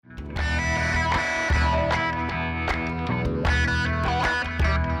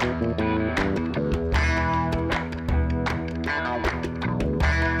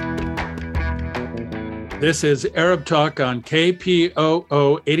This is Arab Talk on KPOO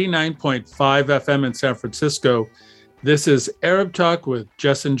 89.5 FM in San Francisco. This is Arab Talk with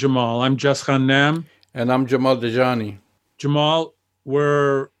Jess and Jamal. I'm Jess Ghannam. And I'm Jamal Dajani. Jamal,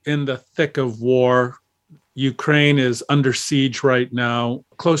 we're in the thick of war. Ukraine is under siege right now.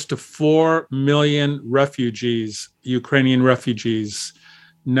 Close to 4 million refugees, Ukrainian refugees,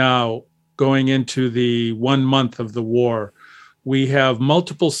 now going into the 1 month of the war. We have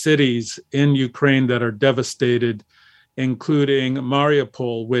multiple cities in Ukraine that are devastated, including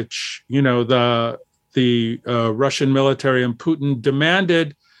Mariupol, which, the Russian military and Putin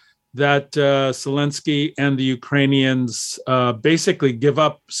demanded that Zelensky and the Ukrainians basically give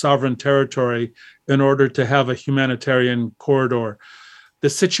up sovereign territory in order to have a humanitarian corridor. The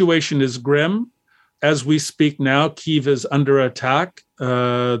situation is grim. As we speak now, Kyiv is under attack.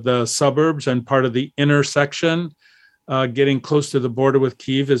 The suburbs and part of the inner section getting close to the border with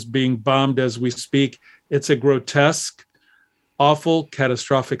Kyiv is being bombed as we speak. It's a grotesque, awful,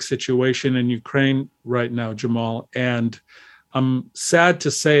 catastrophic situation in Ukraine right now, Jamal. And I'm sad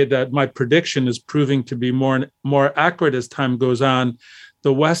to say that my prediction is proving to be more accurate as time goes on.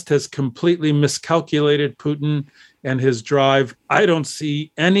 The West has completely miscalculated Putin and his drive. I don't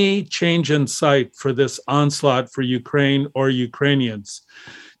see any change in sight for this onslaught for Ukraine or Ukrainians.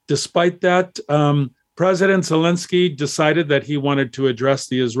 Despite that, President Zelensky decided that he wanted to address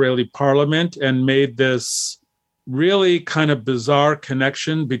the Israeli parliament and made this really kind of bizarre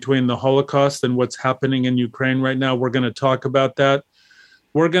connection between the Holocaust and what's happening in Ukraine right now. We're going to talk about that.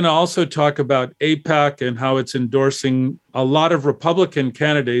 We're going to also talk about AIPAC and how it's endorsing a lot of Republican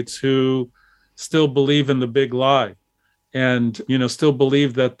candidates who still believe in the big lie and, still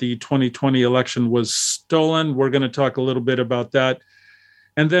believe that the 2020 election was stolen. We're going to talk a little bit about that.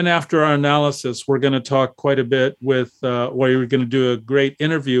 And then after our analysis, we're going to talk quite a bit with, we're going to do a great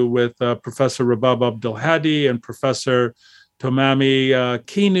interview with Professor Rabab Abdelhadi and Professor Tomami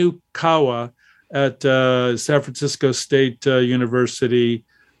Kinukawa at San Francisco State University,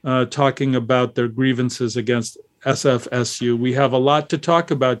 talking about their grievances against SFSU. We have a lot to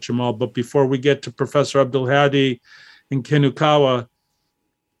talk about, Jamal, but before we get to Professor Abdelhadi and Kinukawa,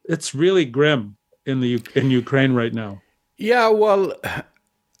 it's really grim in Ukraine right now. Yeah, well,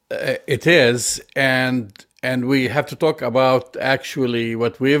 it is, and we have to talk about actually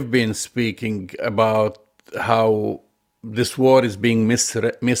what we've been speaking about, how this war is being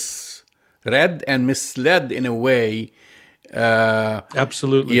misread and misled in a way.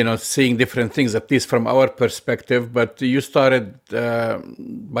 Absolutely. Seeing different things, at least from our perspective. But you started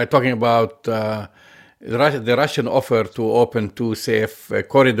by talking about the Russian offer to open two safe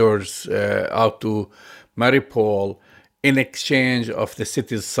corridors out to Mariupol in exchange of the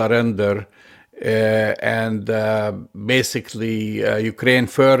city's surrender. And basically, Ukraine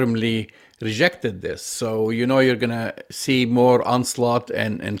firmly rejected this. So, you're going to see more onslaught,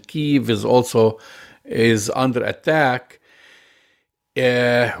 and Kyiv is under attack.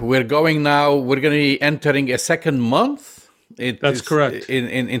 We're going to be entering a second month. That's correct.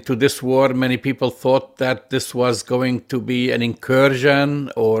 Into this war. Many people thought that this was going to be an incursion,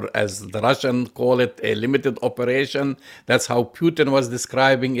 or as the Russians call it, a limited operation. That's how Putin was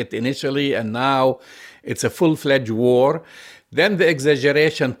describing it initially, and now it's a full-fledged war. Then the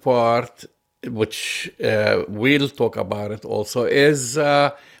exaggeration part, which we'll talk about it also, is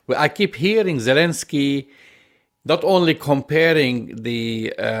I keep hearing Zelensky not only comparing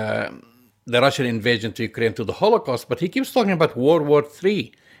the Russian invasion to Ukraine to the Holocaust, but he keeps talking about World War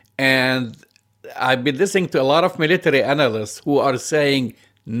III. And I've been listening to a lot of military analysts who are saying,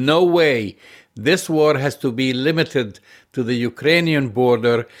 no way, this war has to be limited to the Ukrainian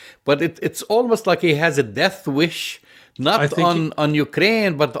border. But it's almost like he has a death wish, not on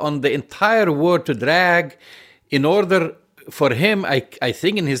Ukraine, but on the entire war to drag, in order for him, I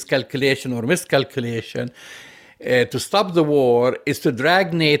think in his calculation or miscalculation, to stop the war is to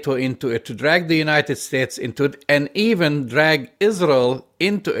drag NATO into it, to drag the United States into it, and even drag Israel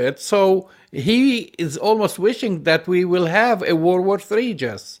into it. So he is almost wishing that we will have a World War III,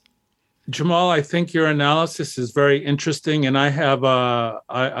 Jess. Jamal, I think your analysis is very interesting, and I have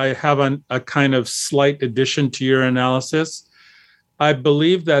a kind of slight addition to your analysis. I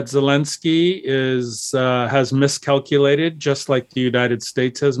believe that Zelensky has miscalculated, just like the United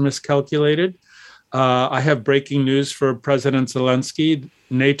States has miscalculated. I have breaking news for President Zelensky.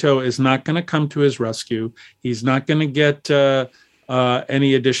 NATO is not going to come to his rescue. He's not going to get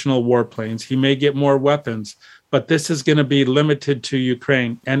any additional warplanes. He may get more weapons, but this is going to be limited to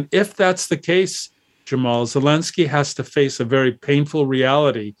Ukraine. And if that's the case, Jamal, Zelensky has to face a very painful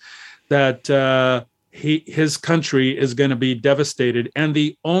reality that his country is going to be devastated. And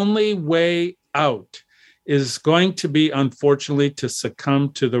the only way out is going to be, unfortunately, to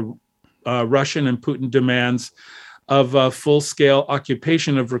succumb to the Russian and Putin demands of a full-scale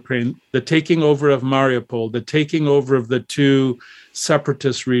occupation of Ukraine, the taking over of Mariupol, the taking over of the two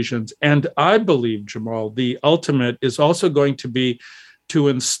separatist regions. And I believe, Jamal, the ultimate is also going to be to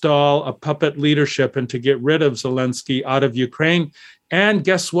install a puppet leadership and to get rid of Zelensky out of Ukraine. And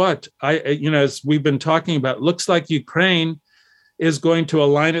guess what? As we've been talking about, looks like Ukraine is going to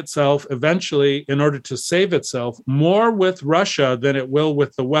align itself eventually in order to save itself more with Russia than it will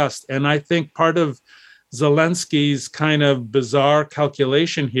with the West. And I think part of Zelensky's kind of bizarre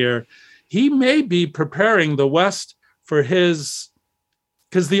calculation here, he may be preparing the West for his,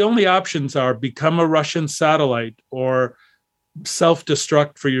 because the only options are become a Russian satellite or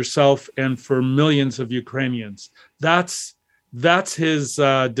self-destruct for yourself and for millions of Ukrainians. That's his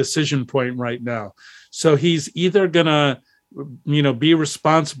decision point right now. So he's either gonna, be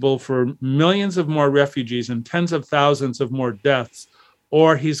responsible for millions of more refugees and tens of thousands of more deaths,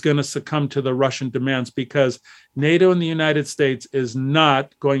 or he's going to succumb to the Russian demands, because NATO and the United States is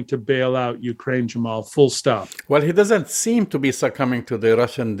not going to bail out Ukraine, Jamal, full stop. Well, he doesn't seem to be succumbing to the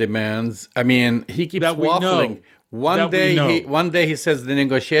Russian demands. I mean, he keeps waffling. One day he says the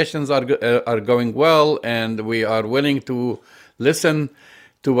negotiations are going well and we are willing to listen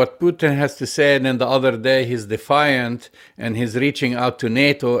to what Putin has to say, and then the other day he's defiant and he's reaching out to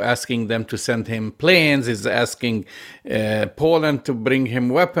NATO, asking them to send him planes. He's asking Poland to bring him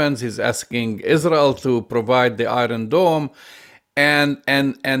weapons. He's asking Israel to provide the Iron Dome, and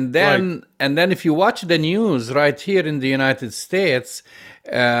then if you watch the news right here in the United States,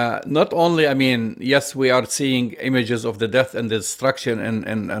 not only, I mean, yes, we are seeing images of the death and the destruction,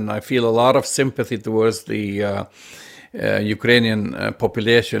 and I feel a lot of sympathy towards the Ukrainian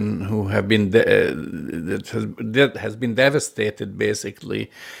population who have been that has been devastated, basically.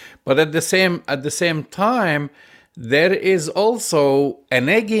 But at the same time, there is also a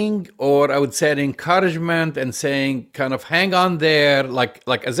nagging, or I would say an encouragement, and saying, kind of, hang on there,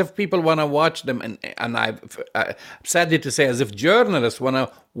 like as if people want to watch them, and I've sadly to say, as if journalists want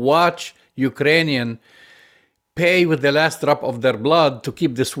to watch Ukrainian pay with the last drop of their blood to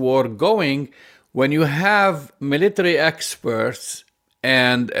keep this war going. When you have military experts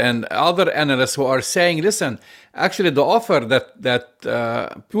and other analysts who are saying, listen, actually the offer that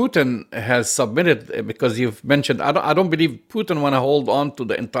Putin has submitted, because you've mentioned, I don't believe Putin want to hold on to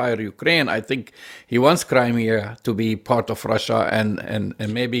the entire Ukraine. I think he wants Crimea to be part of Russia and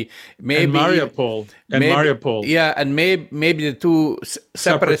maybe and Mariupol. Yeah, and maybe the two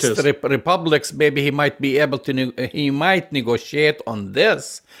separatist republics. Maybe he might be able to. He might negotiate on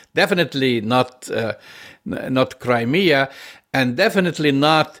this. Definitely not Crimea, and definitely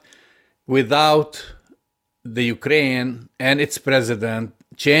not without the Ukraine and its president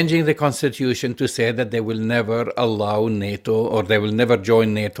changing the constitution to say that they will never allow NATO, or they will never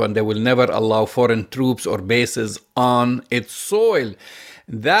join NATO, and they will never allow foreign troops or bases on its soil.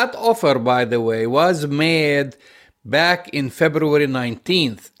 That offer, by the way, was made back in February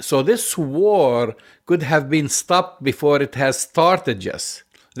 19th. So this war could have been stopped before it has started, Jess.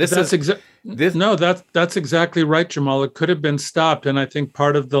 That's exactly right, Jamal. It could have been stopped. And I think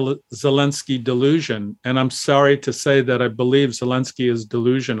part of the Zelensky delusion, and I'm sorry to say that I believe Zelensky is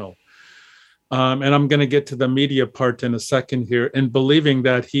delusional. And I'm going to get to the media part in a second here, in believing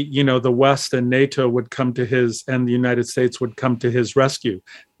that the West and NATO would come to his, and the United States would come to his rescue.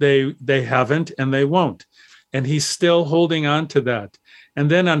 They haven't, and they won't. And he's still holding on to that.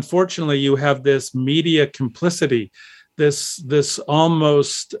 And then, unfortunately, you have this media complicity, this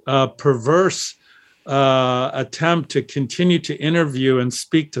almost perverse attempt to continue to interview and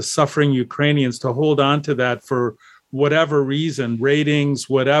speak to suffering Ukrainians, to hold on to that for whatever reason, ratings,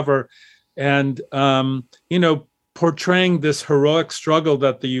 whatever, and portraying this heroic struggle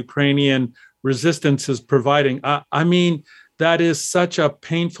that the Ukrainian resistance is providing. I mean, that is such a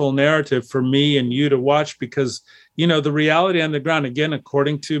painful narrative for me and you to watch, because the reality on the ground, again,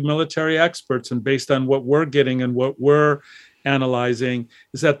 according to military experts and based on what we're getting and what we're analyzing,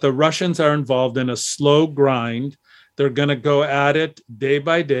 is that the Russians are involved in a slow grind. They're going to go at it day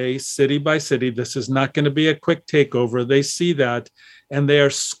by day, city by city. This is not going to be a quick takeover. They see that, and they are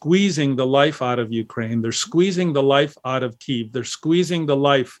squeezing the life out of Ukraine. They're squeezing the life out of Kyiv. They're squeezing the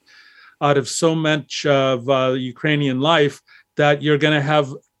life out of so much of Ukrainian life that you're going to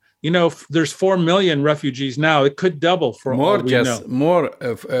have, there's 4 million refugees now. It could double for more, all we know. More.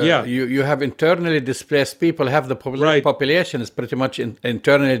 You have internally displaced people. Half the population is pretty much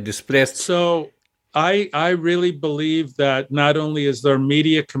internally displaced. So I really believe that not only is there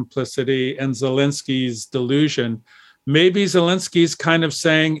media complicity and Zelensky's delusion, maybe Zelensky's kind of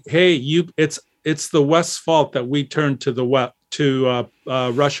saying, hey, it's the West's fault that we turned to the West, to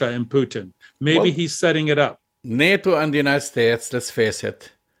Russia and Putin. Maybe Well, he's setting it up. NATO and the United States, let's face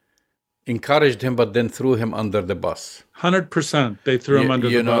it, encouraged him, but then threw him under the bus. 100%. They threw him under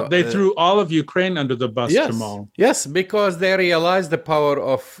the bus. They threw all of Ukraine under the bus, yes, Jamal. Yes, because they realized the power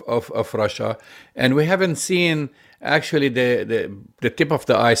of Russia. And we haven't seen actually the tip of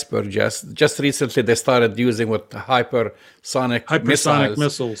the iceberg. Just recently, they started using hypersonic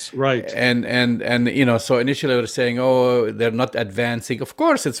missiles, right? And so initially they were saying, oh, they're not advancing. Of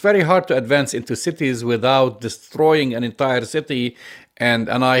course, it's very hard to advance into cities without destroying an entire city and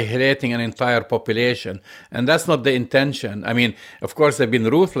annihilating an entire population. And that's not the intention. I mean, of course, they've been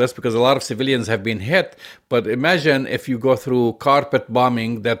ruthless because a lot of civilians have been hit. But imagine if you go through carpet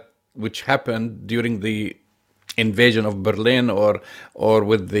bombing which happened during the invasion of Berlin, or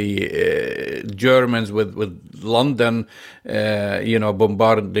with the Germans with London,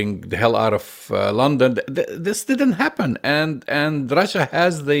 bombarding the hell out of London. This didn't happen, and Russia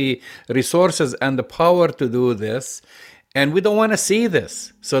has the resources and the power to do this, and we don't want to see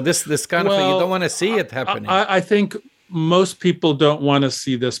this. So this kind of thing, you don't want to see it happening. I think most people don't want to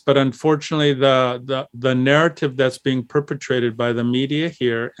see this, but unfortunately, the narrative that's being perpetrated by the media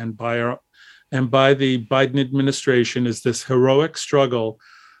here and by the Biden administration is this heroic struggle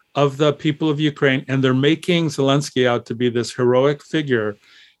of the people of Ukraine, and they're making Zelensky out to be this heroic figure,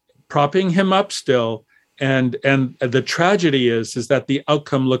 propping him up still. And the tragedy is that the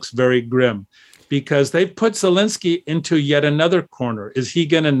outcome looks very grim, because they've put Zelensky into yet another corner. Is he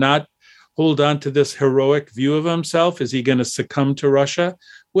going to not hold on to this heroic view of himself? Is he going to succumb to Russia,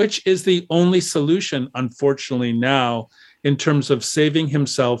 which is the only solution, unfortunately, now, in terms of saving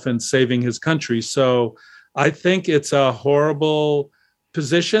himself and saving his country? So I think it's a horrible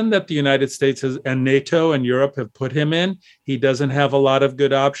position that the United States and NATO and Europe have put him in. He doesn't have a lot of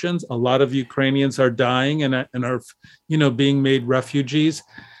good options. A lot of Ukrainians are dying and are being made refugees.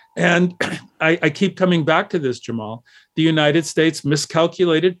 And I keep coming back to this, Jamal. The United States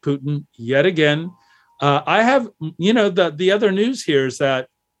miscalculated Putin yet again. I have, the other news here is that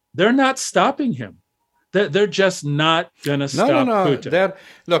they're not stopping him. They're just not going to stop Putin.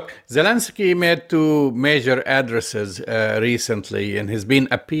 Look, Zelensky made 2 major addresses recently, and he's been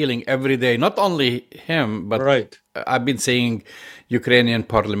appealing every day. Not only him, but right. I've been seeing Ukrainian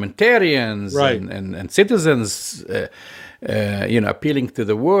parliamentarians right. and citizens, appealing to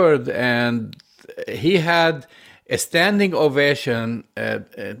the world. And he had a standing ovation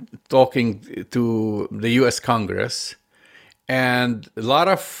talking to the U.S. Congress, and a lot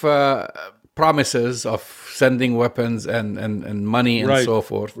of promises of sending weapons and money and right. so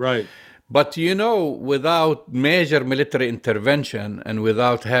forth. Right. But, without major military intervention and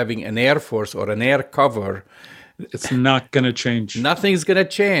without having an air force or an air cover, it's not going to change. Nothing's going to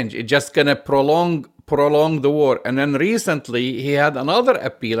change. It's just going to prolong the war. And then recently he had another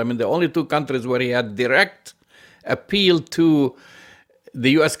appeal. I mean, the only 2 countries where he had direct appeal to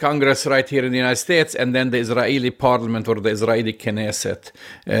the U.S. Congress right here in the United States, and then the Israeli parliament or the Israeli Knesset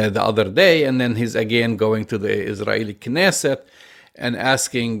the other day. And then he's again going to the Israeli Knesset and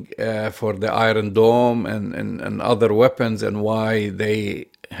asking for the Iron Dome and other weapons, and why they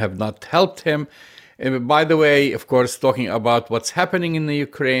have not helped him. And by the way, of course, talking about what's happening in the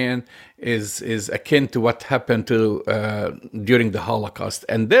Ukraine is akin to what happened during the Holocaust.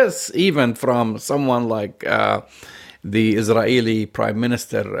 And this, even from someone like the Israeli Prime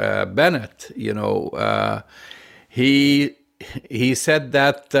Minister Bennett, he said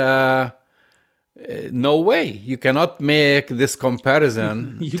that no way, you cannot make this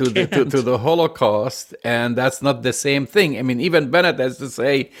comparison to the Holocaust, and that's not the same thing. I mean, even Bennett has to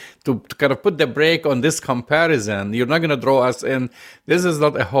say to kind of put the brake on this comparison. You're not going to draw us in. This is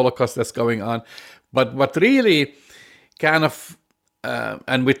not a Holocaust that's going on. But what really kind of,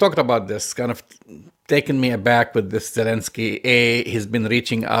 and we talked about this, kind of taken me aback with this Zelensky. He's been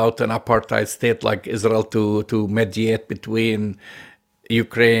reaching out to an apartheid state like Israel to mediate between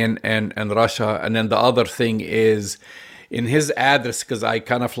Ukraine and Russia. And then the other thing is, in his address, because I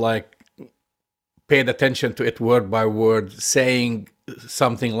kind of paid attention to it word by word, saying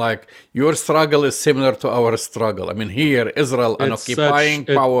something like, your struggle is similar to our struggle. I mean, here, Israel, an occupying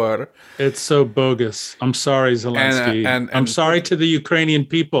power. It's so bogus. I'm sorry, Zelensky. And I'm sorry to the Ukrainian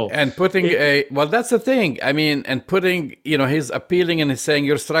people. And putting that's the thing. I mean, and putting, he's appealing and he's saying,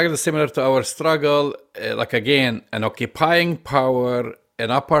 your struggle is similar to our struggle. Again, an occupying power, an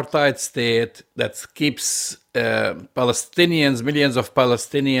apartheid state that keeps Palestinians, millions of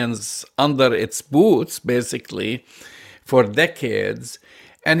Palestinians under its boots, basically, for decades.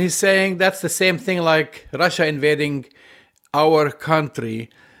 And he's saying that's the same thing like Russia invading our country.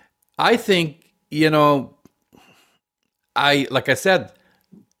 I think you know, like I said,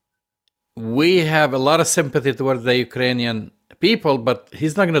 we have a lot of sympathy towards the Ukrainian people, but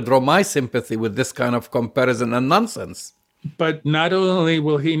he's not going to draw my sympathy with this kind of comparison and nonsense. But not only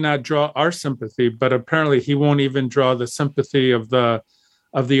will he not draw our sympathy, but apparently he won't even draw the sympathy of the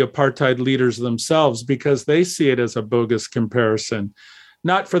apartheid leaders themselves, because they see it as a bogus comparison.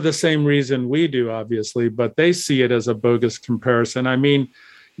 Not for the same reason we do, obviously, but they see it as a bogus comparison. I mean,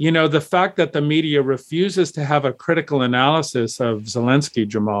 the fact that the media refuses to have a critical analysis of Zelensky,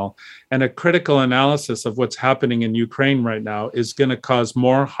 Jamal, and a critical analysis of what's happening in Ukraine right now is going to cause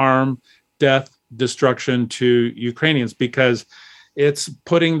more harm, death, destruction to Ukrainians, because it's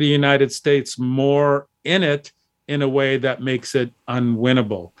putting the United States more in it in a way that makes it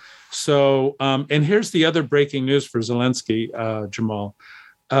unwinnable. So, and here's the other breaking news for Zelensky, Jamal.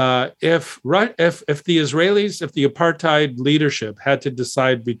 If the Israelis, if the apartheid leadership had to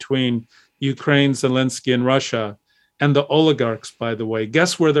decide between Ukraine, Zelensky, and Russia, and the oligarchs, by the way,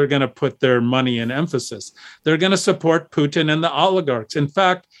 guess where they're going to put their money and emphasis? They're going to support Putin and the oligarchs. In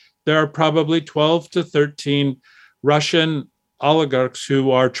fact, there are probably 12 to 13 Russian oligarchs who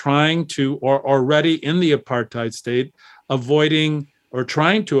are trying to, or already in the apartheid state, avoiding or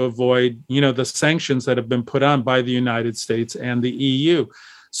trying to avoid, the sanctions that have been put on by the United States and the EU.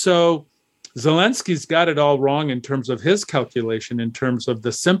 So Zelensky's got it all wrong in terms of his calculation, in terms of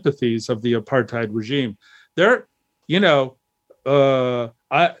the sympathies of the apartheid regime. If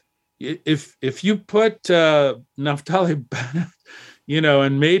you put Naftali Bennett,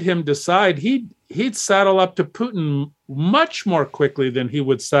 and made him decide, he'd saddle up to Putin much more quickly than he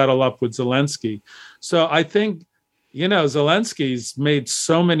would saddle up with Zelensky. So I think, Zelensky's made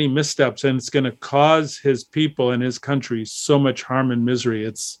so many missteps, and it's going to cause his people and his country so much harm and misery.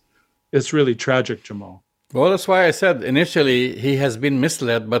 It's really tragic, Jamal. Well, that's why I said initially he has been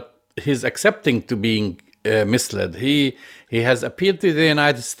misled, but he's accepting to being misled. He has appealed to the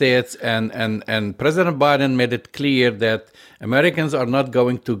United States, and President Biden made it clear that Americans are not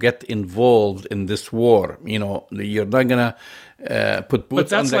going to get involved in this war. You're not going to put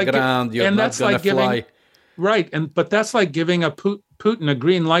boots on the ground. You're not going to fly. Right, but that's like giving a Putin a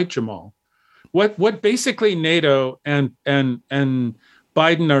green light, Jamal. What basically NATO and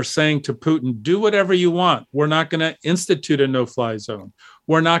Biden are saying to Putin: do whatever you want. We're not going to institute a no-fly zone.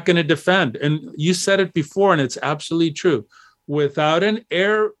 We're not going to defend. And you said it before, and it's absolutely true. Without an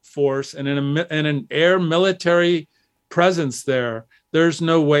air force and an air military presence there's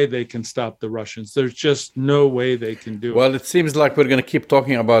no way they can stop the Russians. There's just no way they can do it. Well, it seems like we're going to keep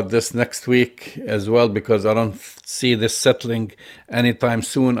talking about this next week as well, because I don't see this settling anytime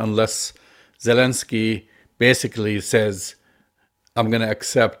soon unless Zelensky basically says, I'm going to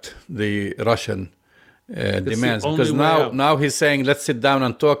accept the Russian demands. Because now he's saying, let's sit down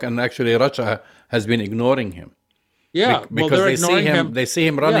and talk, and actually Russia has been ignoring him. Yeah, because they see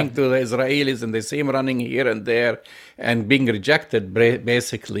him running to the Israelis, and they see him running here and there and being rejected,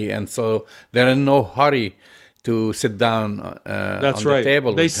 basically. And so they're in no hurry to sit down That's on right. the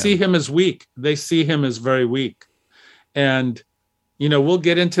table. They see him as weak. They see him as very weak. And, we'll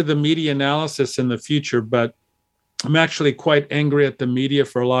get into the media analysis in the future, but I'm actually quite angry at the media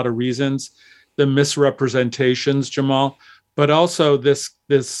for a lot of reasons. The misrepresentations, Jamal, but also this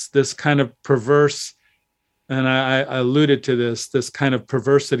kind of perverse, and I alluded to this kind of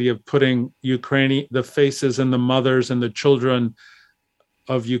perversity of putting the faces and the mothers and the children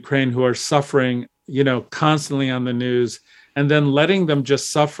of Ukraine who are suffering, constantly on the news, and then letting them just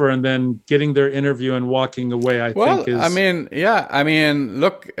suffer and then getting their interview and walking away. Look,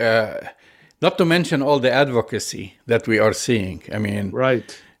 not to mention all the advocacy that we are seeing.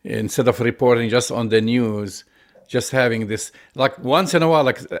 Right. Instead of reporting just on the news, just having this, like once in a while,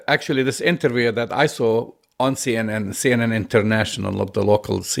 like actually this interview that I saw on CNN International, of the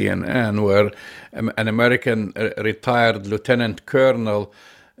local CNN, where an American retired lieutenant colonel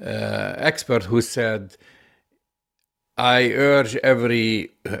expert who said, I urge every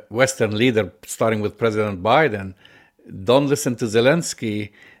Western leader, starting with President Biden, don't listen to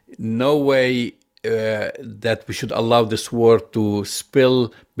Zelensky. No way that we should allow this war to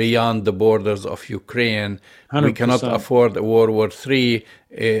spill beyond the borders of Ukraine. 100%. We cannot afford a World War III,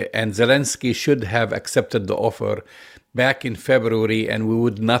 and Zelensky should have accepted the offer back in February, and we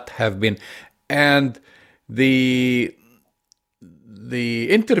would not have been. And the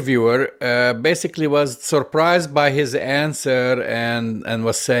interviewer basically was surprised by his answer and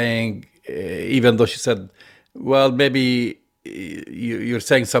was saying, even though she said, well, maybe you're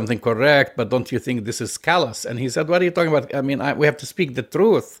saying something correct, but don't you think this is callous? And he said, what are you talking about? We have to speak the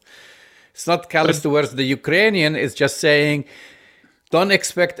truth. It's not callous towards the Ukrainian. It's just saying don't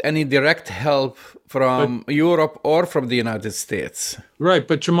expect any direct help from Europe or from the United States. Right.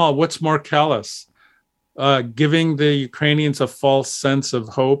 But Jamal, what's more callous? Giving the Ukrainians a false sense of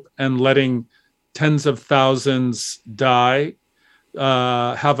hope and letting tens of thousands die,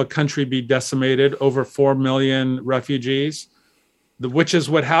 have a country be decimated, over 4 million refugees, which is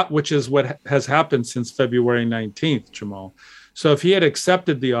what has happened since February 19th, Jamal. So if he had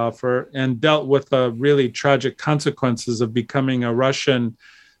accepted the offer and dealt with the really tragic consequences of becoming a Russian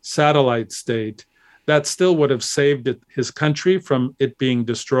satellite state, that still would have saved his country from it being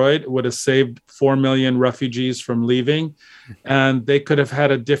destroyed. It would have saved 4 million refugees from leaving, and they could have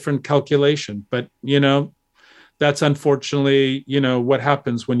had a different calculation. But, that's unfortunately, what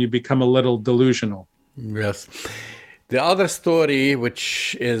happens when you become a little delusional. Yes. The other story,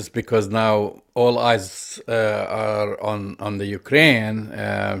 which is because now all eyes are on the Ukraine,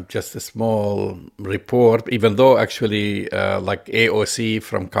 just a small report, even though actually like AOC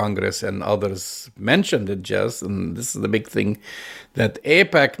from Congress and others mentioned it just, and this is the big thing, that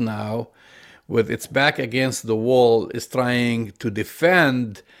AIPAC now, with its back against the wall, is trying to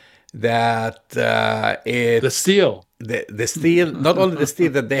defend that the steel. The steel, not only the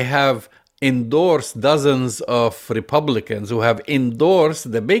steel, that they have endorsed dozens of Republicans who have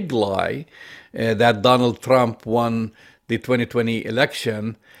endorsed the big lie that Donald Trump won the 2020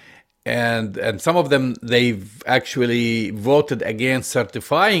 election. And some of them, they've actually voted against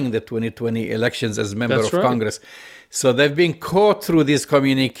certifying the 2020 elections as member of Congress. So they've been caught through these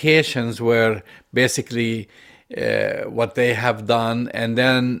communications where basically what they have done. And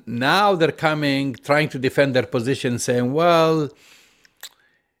then now they're trying to defend their position, saying, well,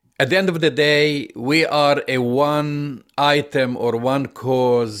 at the end of the day, we are a one item or one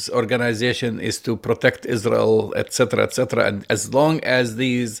cause organization is to protect Israel, etc., etc. And as long as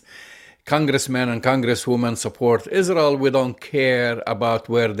these congressmen and congresswomen support Israel, we don't care about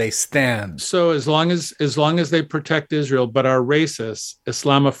where they stand. So as long as they protect Israel, but are racist,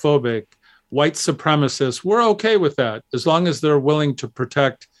 Islamophobic, white supremacists, we're okay with that, as long as they're willing to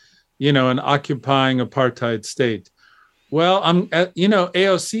protect, an occupying apartheid state. Well,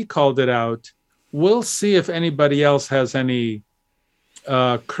 AOC called it out. We'll see if anybody else has any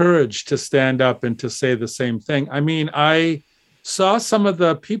courage to stand up and to say the same thing. I mean, I saw some of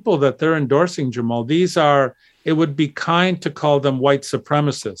the people that they're endorsing, Jamal. It would be kind to call them white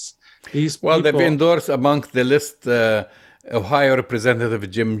supremacists. They've endorsed among the list Ohio Representative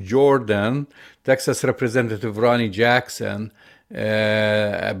Jim Jordan, Texas Representative Ronnie Jackson,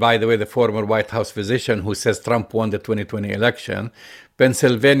 by the way, the former White House physician who says Trump won the 2020 election,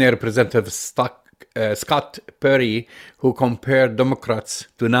 Pennsylvania Representative Scott Perry, who compared Democrats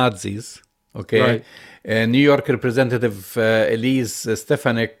to Nazis, okay, right. New York Representative Elise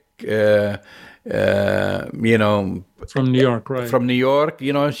Stefanik, from New York, right? From New York,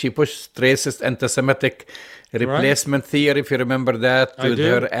 she pushed racist, anti-Semitic replacement theory, if you remember that, with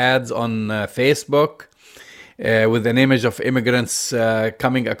her ads on Facebook. With an image of immigrants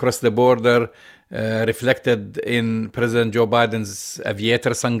coming across the border reflected in President Joe Biden's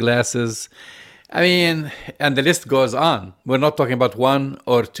aviator sunglasses. I mean, and the list goes on. We're not talking about one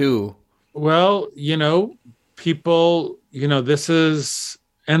or two. Well, people, this is,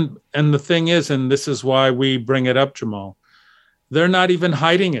 and the thing is, and this is why we bring it up, Jamal, they're not even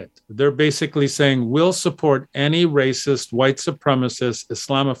hiding it. They're basically saying, we'll support any racist, white supremacist,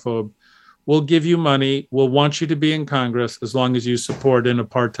 Islamophobe. We'll give you money. We'll want you to be in Congress as long as you support an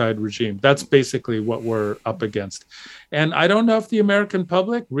apartheid regime. That's basically what we're up against. And I don't know if the American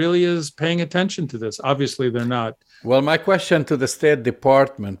public really is paying attention to this. Obviously, they're not. Well, my question to the State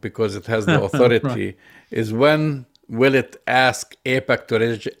Department, because it has the authority, right. is when will it ask AIPAC to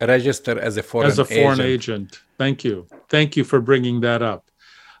register as a foreign agent? As a foreign agent. Thank you. Thank you for bringing that up.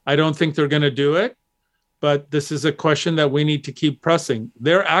 I don't think they're going to do it. But this is a question that we need to keep pressing.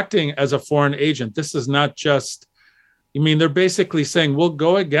 They're acting as a foreign agent. This is not just, they're basically saying we'll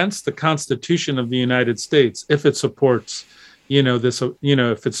go against the Constitution of the United States if it supports,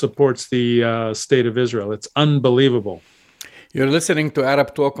 if it supports the state of Israel. It's unbelievable. You're listening to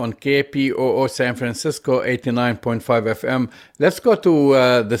Arab Talk on KPOO San Francisco, 89.5 FM. Let's go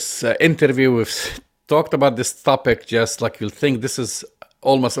to this interview. We've talked about this topic, just like you'll think this is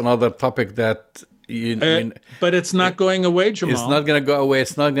almost another topic that but it's not going away, Jamal. It's not going to go away.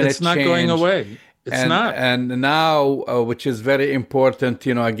 It's not going to change. It's not going away. It's not. And now, which is very important,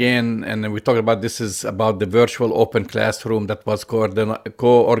 again, and we talked about this, is about the virtual open classroom that was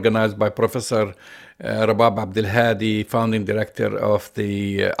co-organized by Professor Rabab Abdelhadi, founding director of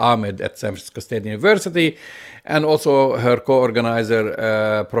the Ahmed at San Francisco State University, and also her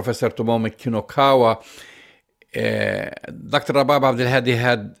co-organizer, Professor Tomomi Kinokawa. Dr. Rabab Abdel Hadi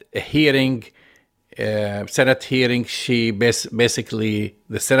had a hearing, Senate hearing. She basically,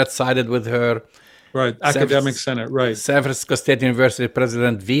 the Senate sided with her. Right, academic Senate, right. San Francisco State University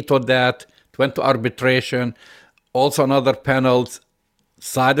president vetoed that, went to arbitration. Also another panel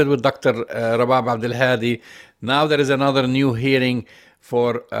sided with Dr. Rabab Abdel Hadi. Now there is another new hearing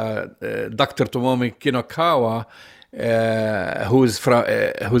for Dr. Tomomi Kinokawa, who's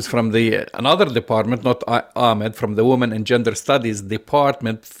from the another department, not Ahmed, from the Women and Gender Studies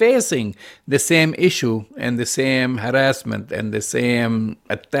department, facing the same issue and the same harassment and the same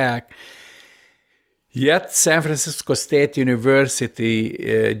attack. Yet San Francisco State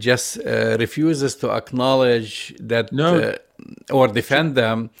University just refuses to acknowledge that or defend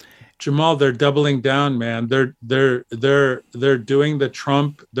them. Jamal, they're doubling down, man. They're doing the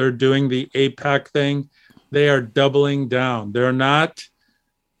Trump, they're doing the AIPAC thing. They are doubling down. They're in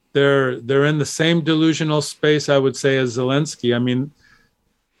the same delusional space, I would say, as Zelensky. I mean,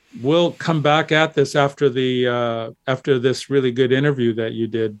 we'll come back at this after this really good interview that you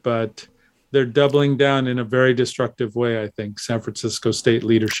did, but they're doubling down in a very destructive way, I think, San Francisco State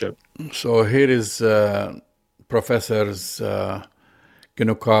leadership. So here is Professors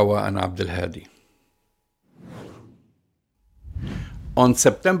Kinokawa and Abdel Hadi. On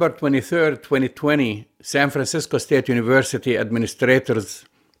September 23, 2020, San Francisco State University administrators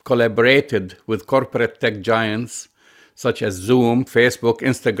collaborated with corporate tech giants such as Zoom, Facebook,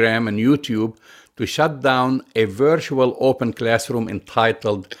 Instagram, and YouTube to shut down a virtual open classroom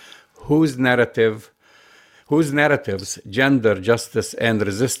entitled Whose Narratives, Gender, Justice, and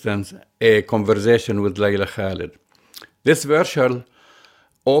Resistance, a Conversation with Layla Khalid. This virtual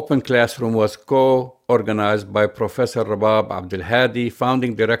open classroom was co-organized by Professor Rabab Abdel Hadi,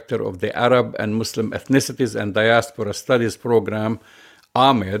 founding director of the Arab and Muslim Ethnicities and Diaspora Studies program,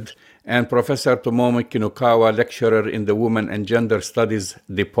 Ahmed, and Professor Tomomi Kinokawa, lecturer in the Women and Gender Studies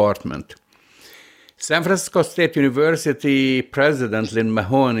department. San Francisco State University President Lynn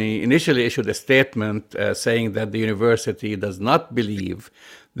Mahoney initially issued a statement saying that the university does not believe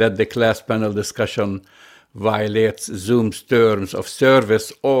that the class panel discussion violates Zoom's terms of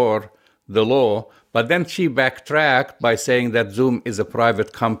service or the law, but then she backtracked by saying that Zoom is a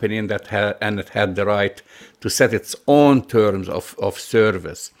private company and it had the right to set its own terms of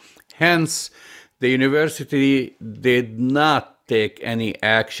service. Hence, the university did not take any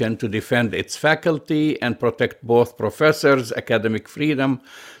action to defend its faculty and protect both professors' academic freedom,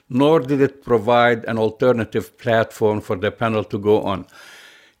 nor did it provide an alternative platform for the panel to go on.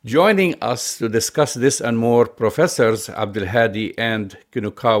 Joining us to discuss this and more, Professors Abdel Hadi and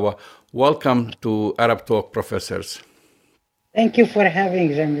Kinokawa. Welcome to Arab Talk, professors. Thank you for having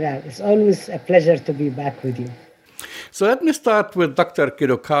me, Jamil. It's always a pleasure to be back with you. So let me start with Dr.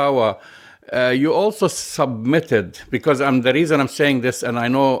 Kinokawa. You also submitted, because the reason I'm saying this, and I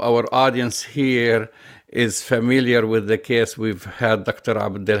know our audience here is familiar with the case. We've had Dr.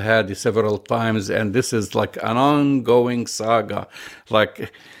 Abdel Hadi several times, and this is like an ongoing saga.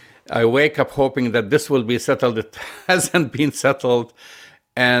 Like, I wake up hoping that this will be settled. It hasn't been settled.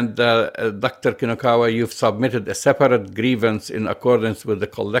 And Dr. Kinokawa, you've submitted a separate grievance in accordance with the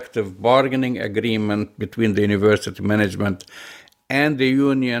collective bargaining agreement between the university management and the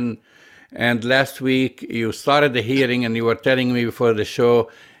union. And last week, you started the hearing, and you were telling me before the show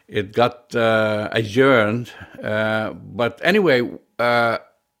it got adjourned. But anyway,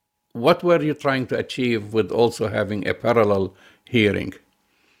 what were you trying to achieve with also having a parallel hearing?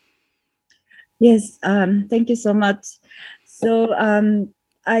 Yes, thank you so much. So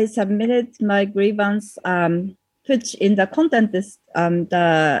I submitted my grievance, which in the content is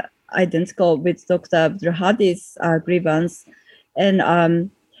the identical with Dr. Abdel Hadi's grievance. And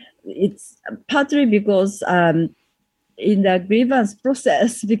it's partly because in the grievance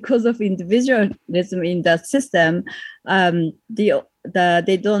process, because of individualism in that system, they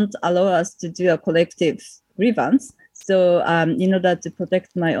don't allow us to do a collective grievance. So in order to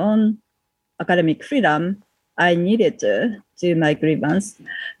protect my own academic freedom, I needed to do my grievance.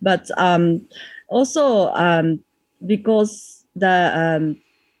 But also because the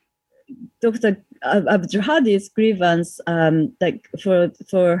Dr. Abdel Hadi's grievance, like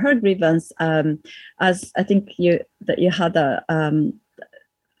for her grievance, as I think you had Dr.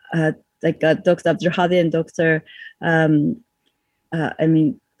 Abdel Hadi and Dr.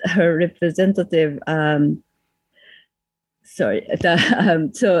 Her representative.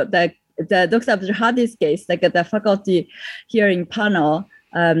 The Dr. Abdel Hadi's case, like the faculty hearing panel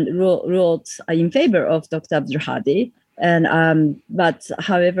wrote in favor of Dr. Abdel Hadi, But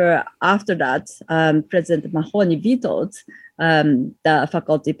however, after that, President Mahoney vetoed the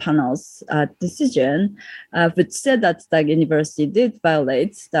faculty panel's decision, which said that the university did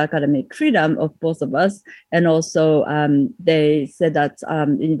violate the academic freedom of both of us. And also they said that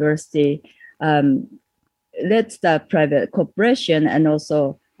university let the private corporation and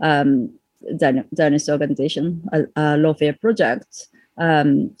also Zionist organization, Lawfare Project,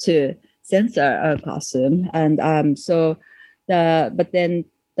 to censor our classroom. And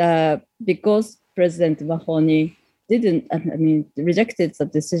because President Mahoney rejected the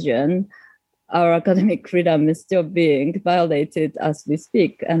decision, our academic freedom is still being violated as we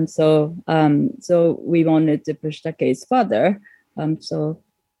speak. And so we wanted to push the case further. So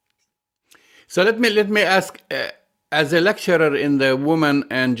let me ask, as a lecturer in the Women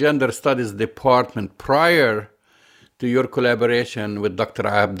and Gender Studies department, prior to your collaboration with Dr.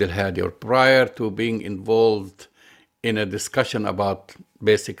 Abdelhadi, or prior to being involved in a discussion about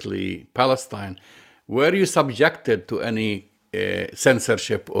basically Palestine, were you subjected to any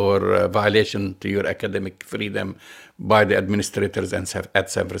censorship or violation to your academic freedom by the administrators at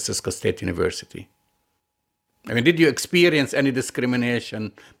San Francisco State University? I mean, did you experience any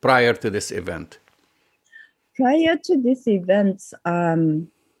discrimination prior to this event? Prior to this event,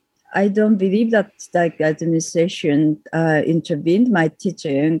 I don't believe that the administration intervened my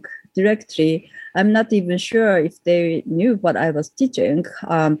teaching directly. I'm not even sure if they knew what I was teaching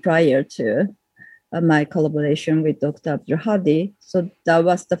prior to my collaboration with Dr. Abdelhadi. So that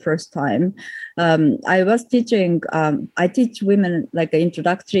was the first time. I was teaching, I teach women like an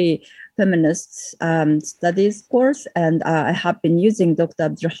introductory feminist studies course, and I have been using Dr.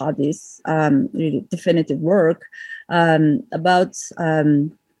 Abdelhadi's really definitive work about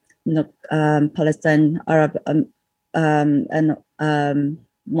Palestine, Arab, and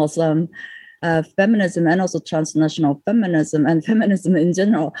Muslim feminism, and also transnational feminism and feminism in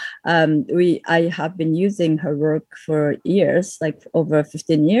general. I have been using her work for years, like over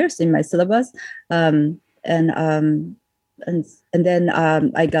 15 years in my syllabus, and then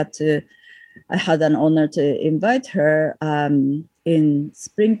I had an honor to invite her in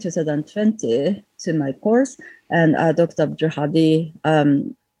spring 2020 to my course, and Dr. Abdelhadi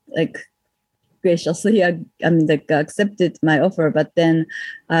graciously accepted my offer, but then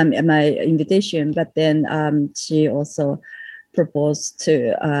my invitation. But then she also proposed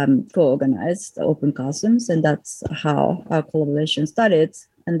to co-organize the open classrooms, and that's how our collaboration started.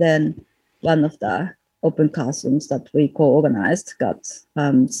 And then one of the open classrooms that we co-organized got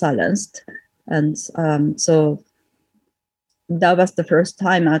silenced, and so that was the first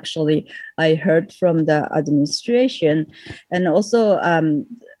time actually I heard from the administration. And also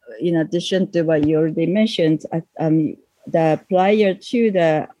in addition to what you already mentioned, the prior to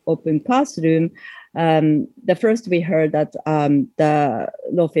the open classroom, the first we heard that the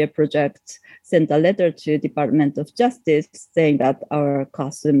Lawfare Project sent a letter to Department of Justice saying that our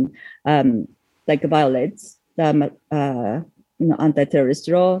classroom violates the anti-terrorist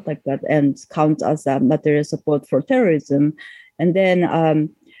law, like that, and counts as a material support for terrorism. And then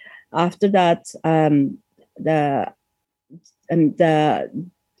after that, the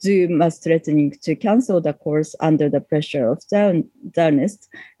Zoom was threatening to cancel the course under the pressure of Zionists.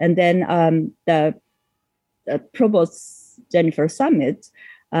 And then the provost Jennifer Summit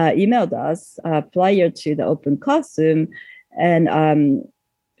emailed us prior to the open classroom, and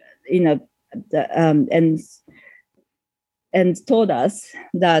and told us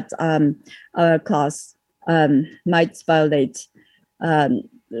that our class might violate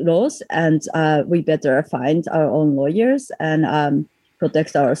laws, and we better find our own lawyers and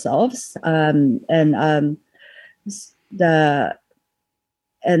protect ourselves.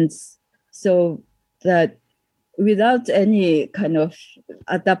 So that without any kind of,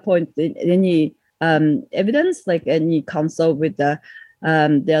 at that point, any evidence, like any counsel with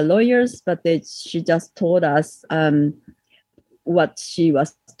their lawyers, but she just told us what she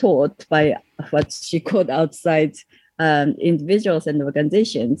was taught by what she called outside individuals and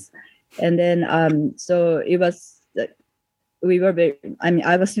organizations. And then so it was, we were very,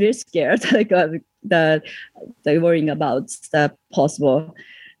 I was very scared, the worrying about the possible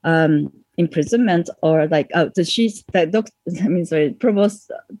imprisonment, or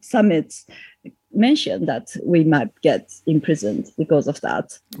Provost Summit mentioned that we might get imprisoned because of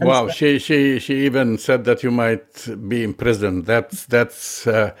that. And wow, so, she even said that you might be imprisoned. That's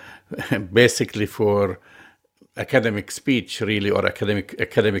basically for academic speech, really, or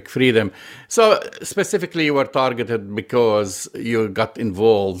academic freedom. So specifically, you were targeted because you got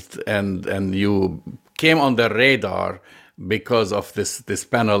involved and you came on the radar because of this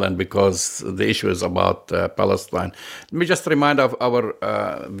panel and because the issue is about Palestine. Let me just remind our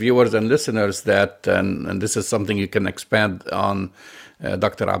viewers and listeners that, and this is something you can expand on,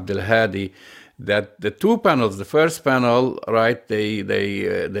 Dr. Abdelhadi, that the two panels, the first panel, right, they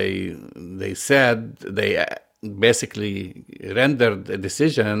said they basically rendered a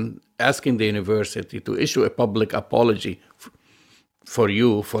decision asking the university to issue a public apology for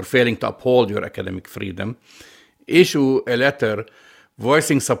you for failing to uphold your academic freedom, issue a letter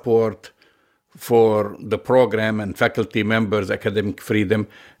voicing support for the program and faculty members' academic freedom,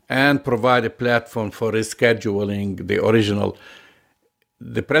 and provide a platform for rescheduling the original.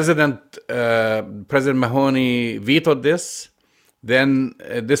 The President Mahoney vetoed this. Then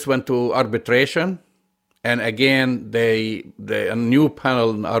this went to arbitration. And again, a new panel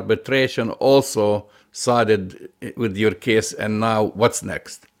in arbitration also sided with your case. And now what's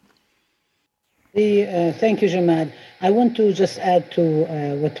next? Thank you, Jamal. I want to just add to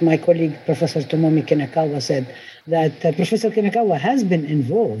what my colleague, Professor Tomomi Kinakawa, said, that Professor Kinakawa has been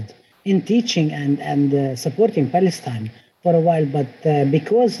involved in teaching and supporting Palestine for a while, but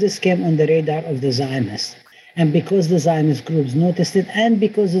because this came on the radar of the Zionists, and because the Zionist groups noticed it, and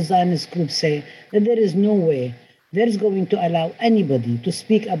because the Zionist groups say that there is no way there's going to allow anybody to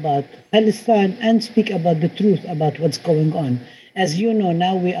speak about Palestine and speak about the truth about what's going on. As you know,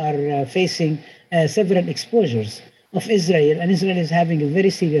 now we are facing several exposures of Israel, and Israel is having a very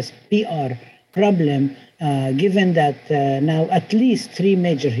serious PR problem, given that now at least 3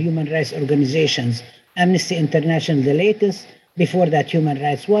 major human rights organizations, Amnesty International, the latest, before that Human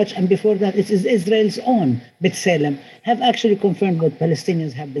Rights Watch, and before that it is Israel's own B'Tselem, have actually confirmed what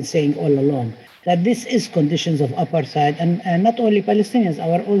Palestinians have been saying all along, that this is conditions of apartheid. And not only Palestinians,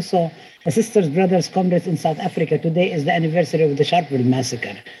 our also sisters, brothers, comrades in South Africa. Today is the anniversary of the Sharpeville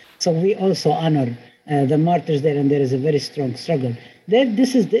massacre. So we also honor the martyrs there, and there is a very strong struggle.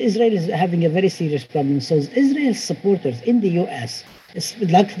 Israel is having a very serious problem. So Israel's supporters in the US,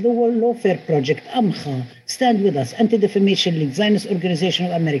 like the World Lawfare Project, AMCHA, Stand With Us, Anti-Defamation League, Zionist Organization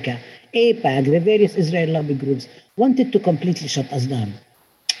of America, AIPAC, the various Israel lobby groups, wanted to completely shut us down.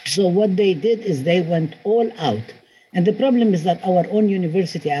 So what they did is they went all out. And the problem is that our own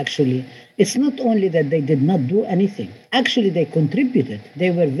university, actually, it's not only that they did not do anything. Actually, they contributed.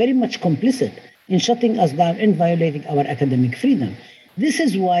 They were very much complicit in shutting us down and violating our academic freedom. This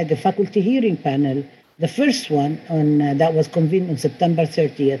is why the faculty hearing panel, the first one that was convened on September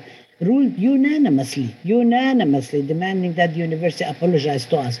 30th, ruled unanimously, demanding that the university apologize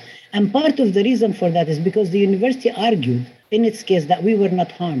to us. And part of the reason for that is because the university argued in its case that we were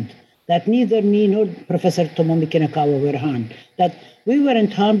not harmed, that neither me nor Professor Tomomi Kinakawa were harmed, that we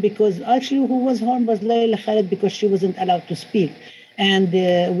weren't harmed because actually who was harmed was Layla Khalid because she wasn't allowed to speak. And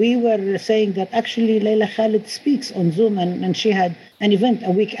we were saying that actually Layla Khalid speaks on Zoom, and she had an event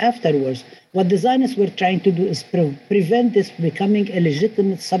a week afterwards. What the Zionists were trying to do is prevent this becoming a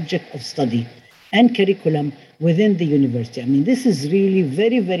legitimate subject of study and curriculum within the university. I mean, this is really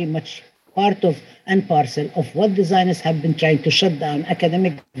very, very much part of and parcel of what the Zionists have been trying to shut down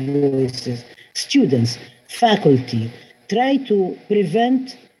academic voices, students, faculty, try to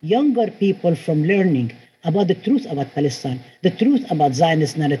prevent younger people from learning about the truth about Palestine, the truth about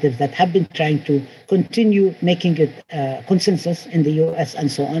Zionist narratives that have been trying to continue making it consensus in the US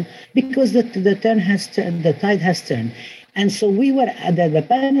and so on, because the tide has turned. And so the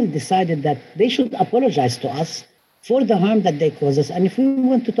panel decided that they should apologize to us for the harm that they cause us. And if we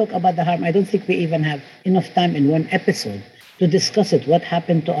want to talk about the harm, I don't think we even have enough time in one episode to discuss it, what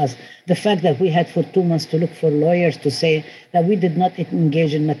happened to us. The fact that we had for 2 months to look for lawyers to say that we did not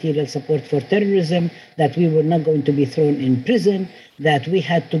engage in material support for terrorism, that we were not going to be thrown in prison, that we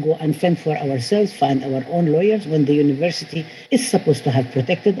had to go and fend for ourselves, find our own lawyers when the university is supposed to have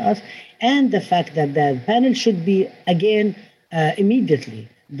protected us, and the fact that the panel should be, again, immediately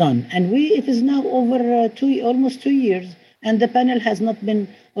done. And it is now over almost 2 years, and the panel has not been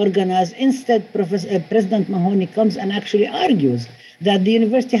organized. Instead, President Mahoney comes and actually argues that the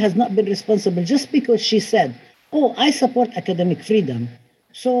university has not been responsible just because she said, oh, I support academic freedom.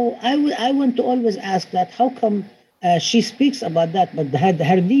 So I want to always ask that how come she speaks about that, but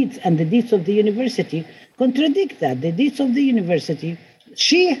her deeds and the deeds of the university contradict that. The deeds of the university,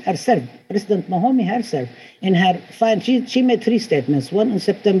 she herself, President Mahoney herself, in her file, she made 3 statements, one on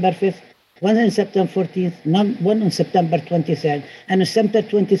September 5th, one on September 14th, one on September 23rd, and on September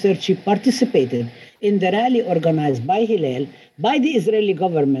 23rd, she participated in the rally organized by Hillel, by the Israeli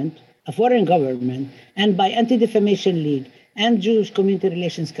government, a foreign government, and by Anti-Defamation League and Jewish Community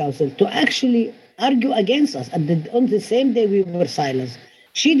Relations Council to actually argue against us. And on the same day we were silenced.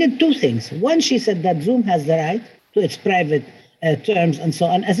 She did 2 things. One, she said that Zoom has the right to its private terms and so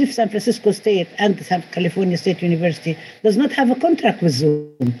on, as if San Francisco State and California State University does not have a contract with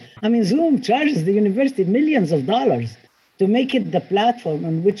Zoom. I mean, Zoom charges the university millions of dollars to make it the platform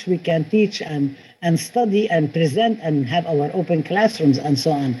on which we can teach and study and present and have our open classrooms and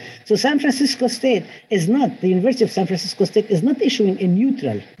so on. So San Francisco State is not, the University of San Francisco State is not issuing a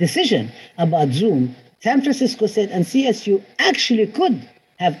neutral decision about Zoom. San Francisco State and CSU actually could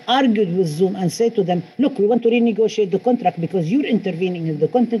have argued with Zoom and say to them, look, we want to renegotiate the contract because you're intervening in the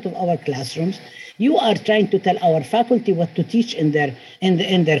content of our classrooms. You are trying to tell our faculty what to teach in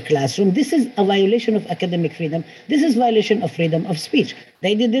their classroom. This is a violation of academic freedom. This is violation of freedom of speech.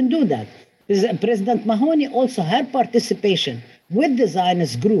 They didn't do that. President Mahoney also had participation with the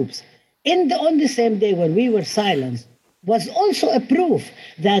Zionist groups on the same day when we were silenced, was also a proof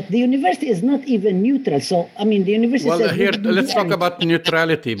that the university is not even neutral. So, I mean, the university... Well, here, let's talk about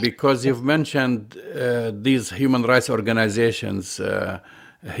neutrality, because you've mentioned these human rights organizations,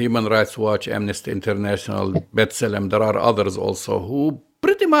 Human Rights Watch, Amnesty International, B'Tselem, there are others also, who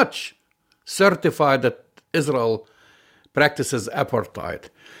pretty much certify that Israel practices apartheid.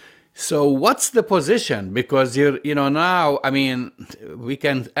 So what's the position? Because now, I mean, we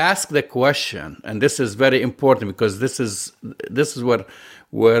can ask the question, and this is very important because this is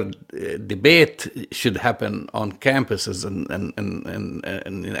where debate should happen on campuses and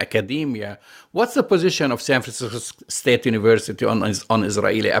in academia. What's the position of San Francisco State University on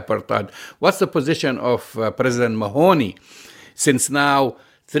Israeli apartheid? What's the position of President Mahoney, since now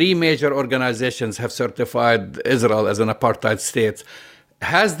 3 major organizations have certified Israel as an apartheid state?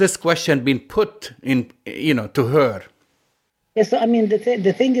 Has this question been put to her? Yes, so, I mean, the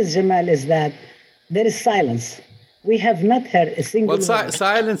thing is, Jamal, is that there is silence. We have not heard a single word.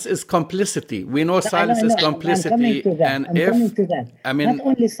 Silence is complicity. We know silence is complicity. I'm coming to that. I mean, not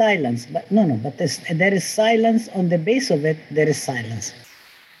only silence, but but there is silence. On the base of it, there is silence.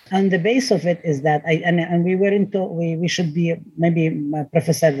 On the base of it is that, we should be, maybe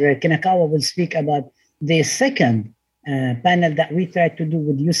Professor Kinakawa will speak about the second panel that we tried to do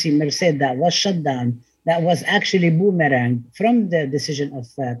with UC Merced that was shut down, that was actually boomerang from the decision of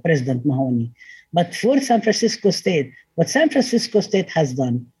President Mahoney. But for San Francisco State, what San Francisco State has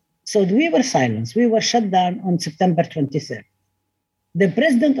done, so we were silenced. We were shut down on September 23rd. The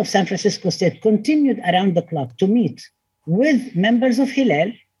president of San Francisco State continued around the clock to meet with members of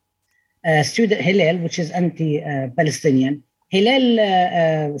Hillel, student Hillel, which is anti-Palestinian,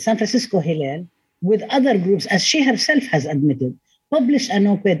 Hillel, San Francisco Hillel, with other groups, as she herself has admitted, published an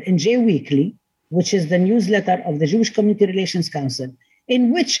op-ed in J Weekly, which is the newsletter of the Jewish Community Relations Council,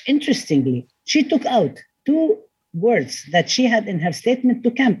 in which, interestingly, she took out 2 words that she had in her statement to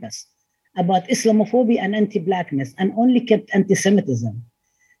campus about Islamophobia and anti-Blackness, and only kept anti-Semitism,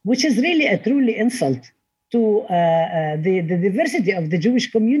 which is really a truly insult to the diversity of the Jewish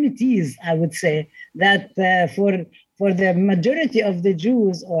communities, I would say, that for the majority of the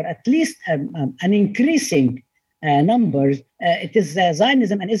Jews, or at least an increasing numbers, it is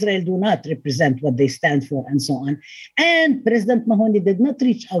Zionism and Israel do not represent what they stand for, and so on. And President Mahoney did not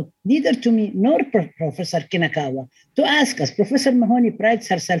reach out, neither to me nor Professor Kinakawa, to ask us. Professor Mahoney prides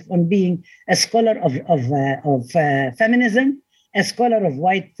herself on being a scholar of feminism, a scholar of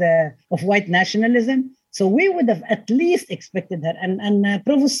white nationalism. So we would have at least expected her. And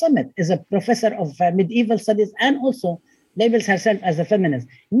Provost Summit is a professor of medieval studies and also labels herself as a feminist.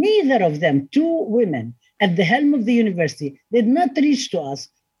 Neither of them, 2 women at the helm of the university, did not reach to us,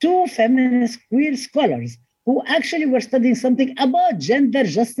 2 feminist queer scholars who actually were studying something about gender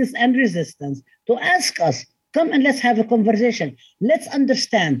justice and resistance, to ask us, come and let's have a conversation. Let's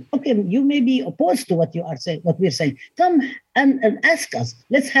understand. Okay, you may be opposed to what you are saying, what we're saying. Come and ask us.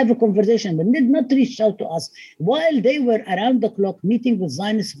 Let's have a conversation. But did not reach out to us while they were around the clock meeting with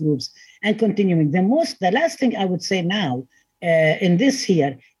Zionist groups and continuing. The last thing I would say now in this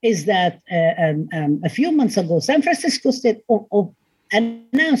here is that a few months ago, San Francisco State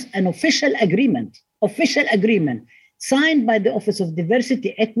announced an official agreement signed by the Office of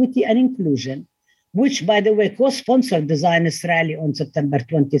Diversity, Equity, and Inclusion, which, by the way, co-sponsored the Zionist rally on September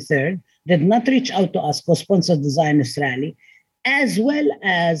 23rd, did not reach out to us, co-sponsored the Zionist rally, as well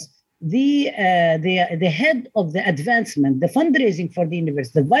as the head of the advancement, the fundraising for the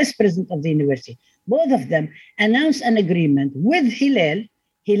university, the vice president of the university, both of them announced an agreement with Hillel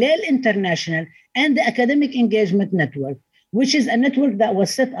International, and the Academic Engagement Network, which is a network that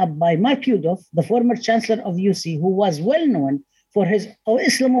was set up by Mark Yudof, the former chancellor of UC, who was well known for his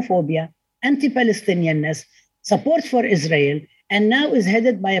Islamophobia, anti-Palestinianness, support for Israel, and now is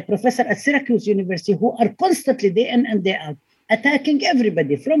headed by a professor at Syracuse University, who are constantly, day in and day out, attacking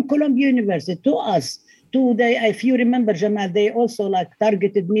everybody from Columbia University to us, if you remember, Jamal, they also like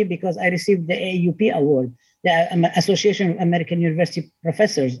targeted me because I received the AUP award, the Association of American University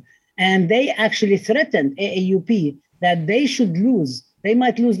Professors. And they actually threatened AAUP that they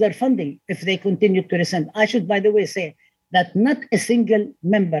might lose their funding if they continue to rescind. I should, by the way, say that not a single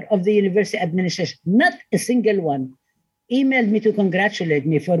member of the university administration, not a single one, emailed me to congratulate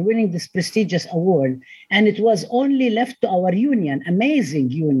me for winning this prestigious award. And it was only left to our union, amazing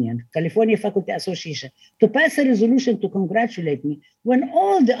union, California Faculty Association, to pass a resolution to congratulate me when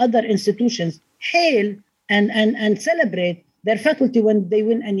all the other institutions hail and celebrate their faculty when they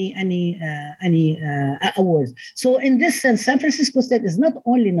win any awards. So in this sense, San Francisco State is not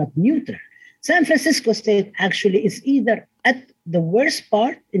only not neutral, San Francisco State actually is either at the worst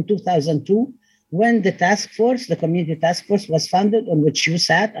part in 2002, when the task force, the community task force was founded, on which you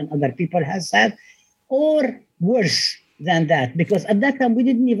sat and other people have sat, or worse than that, because at that time we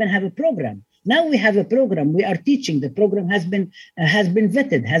didn't even have a program. Now we have a program. We are teaching. The program has been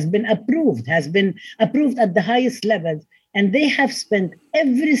vetted, has been approved at the highest levels, and they have spent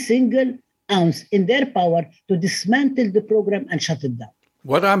every single ounce in their power to dismantle the program and shut it down.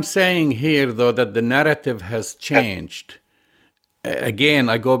 What I'm saying here, though, that the narrative has changed. Again,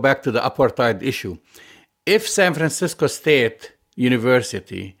 I go back to the apartheid issue. If San Francisco State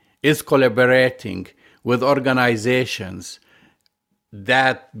University is collaborating with organizations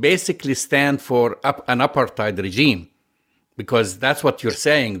that basically stand for an apartheid regime, because that's what you're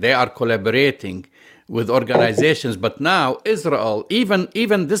saying, they are collaborating with organizations. But now Israel,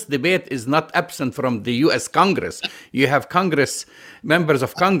 even this debate is not absent from the U.S. Congress. You have members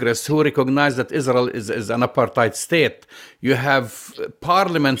of Congress who recognize that Israel is an apartheid state. You have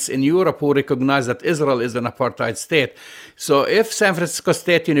parliaments in Europe who recognize that Israel is an apartheid state. So if San Francisco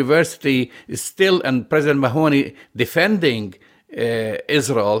State University is still, and President Mahoney defending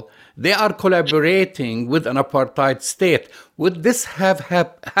Israel, they are collaborating with an apartheid state. Would this have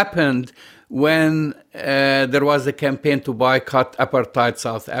happened when there was a campaign to boycott apartheid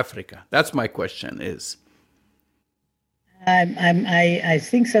South Africa? That's my question is. I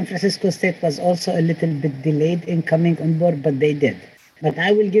think San Francisco State was also a little bit delayed in coming on board, but they did. But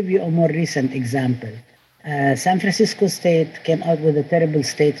I will give you a more recent example. San Francisco State came out with a terrible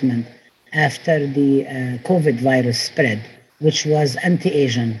statement after the COVID virus spread, which was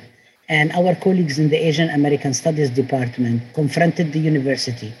anti-Asian. And our colleagues in the Asian American Studies Department confronted the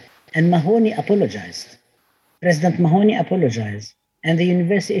university, and Mahoney apologized. President Mahoney apologized, and the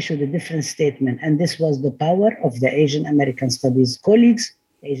university issued a different statement. And this was the power of the Asian American Studies colleagues,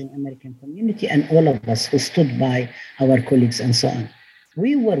 the Asian American community, and all of us who stood by our colleagues and so on.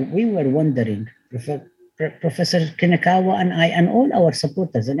 We were wondering, Professor Kinakawa and I and all our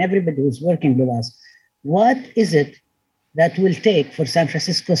supporters and everybody who's working with us, what is it that will take for San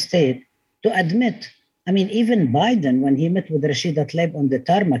Francisco State to admit? I mean, even Biden, when he met with Rashida Tlaib on the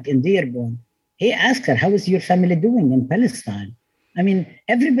tarmac in Dearborn, he asked her, how is your family doing in Palestine? I mean,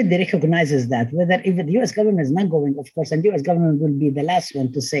 everybody recognizes that, whether even the US government is not going, of course, and the US government will be the last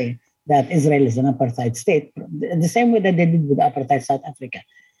one to say that Israel is an apartheid state, the same way that they did with apartheid South Africa.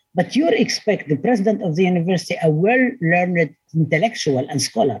 But you expect the president of the university, a well-learned intellectual and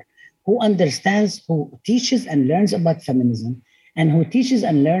scholar, who understands, who teaches and learns about feminism, and who teaches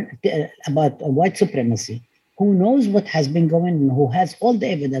and learns about white supremacy, who knows what has been going on, who has all the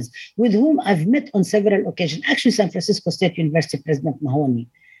evidence, with whom I've met on several occasions. Actually, San Francisco State University President Mahoney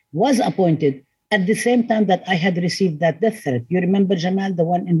was appointed at the same time that I had received that death threat. You remember, Jamal, the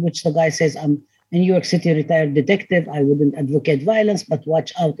one in which the guy says, I'm a New York City retired detective, I wouldn't advocate violence, but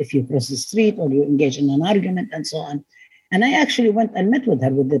watch out if you cross the street or you engage in an argument and so on. And I actually went and met with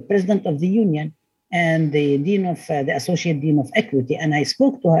her, with the president of the union and the dean of the associate dean of equity. And I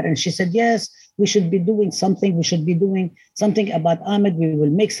spoke to her and she said, yes, we should be doing something. We should be doing something about Ahmed. We will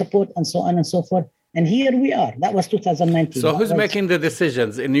make support and so on and so forth. And here we are. That was 2019. So who's making the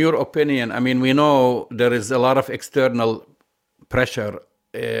decisions, in your opinion? I mean, we know there is a lot of external pressure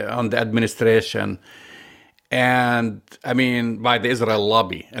on the administration. And I mean, by the Israel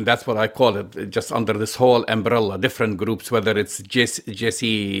lobby, and that's what I call it, just under this whole umbrella, different groups, whether it's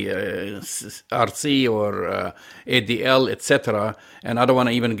JCRC or ADL, etc. And I don't want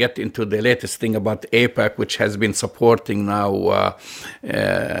to even get into the latest thing about AIPAC, which has been supporting now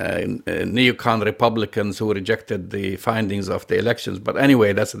neocon Republicans who rejected the findings of the elections. But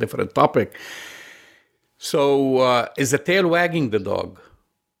anyway, that's a different topic. So is the tail wagging the dog?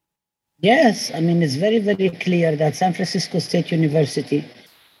 Yes, I mean, it's very, very clear that San Francisco State University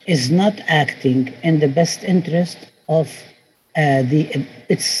is not acting in the best interest of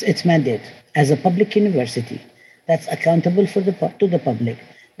its mandate as a public university that's accountable to the public,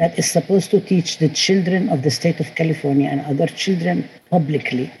 that is supposed to teach the children of the state of California and other children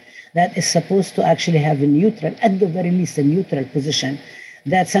publicly, that is supposed to actually have a neutral, at the very least, a neutral position,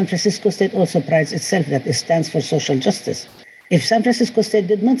 that San Francisco State also prides itself that it stands for social justice. If San Francisco State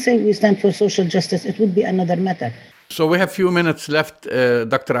did not say we stand for social justice, it would be another matter. So we have a few minutes left.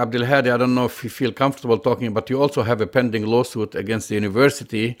 Dr. Abdelhadi, I don't know if you feel comfortable talking, but you also have a pending lawsuit against the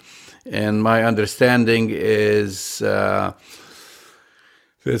university. And my understanding is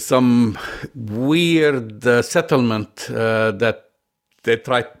there's some weird settlement that they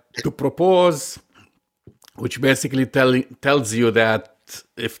tried to propose, which basically tells you that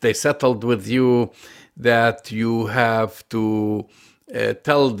if they settled with you, that you have to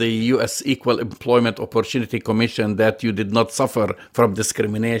tell the U.S. Equal Employment Opportunity Commission that you did not suffer from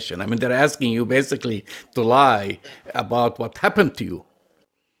discrimination. I mean, they're asking you basically to lie about what happened to you.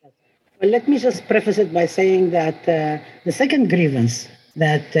 Well, let me just preface it by saying that the second grievance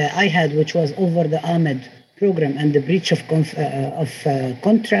that I had, which was over the Ahmed program and the breach of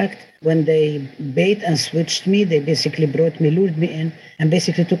contract, when they bait and switched me, they basically lured me in, and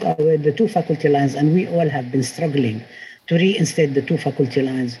basically took away the 2 faculty lines, and we all have been struggling to reinstate the 2 faculty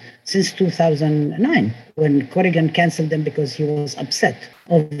lines since 2009, when Corrigan canceled them because he was upset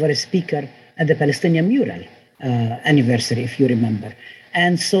over a speaker at the Palestinian mural anniversary, if you remember.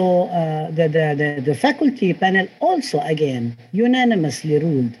 And so the faculty panel also, again, unanimously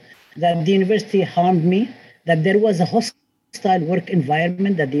ruled that the university harmed me, that there was a hostile work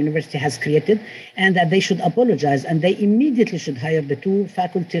environment that the university has created, and that they should apologize, and they immediately should hire the 2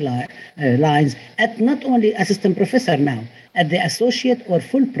 faculty lines at not only assistant professor now, at the associate or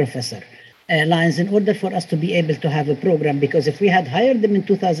full professor lines, in order for us to be able to have a program. Because if we had hired them in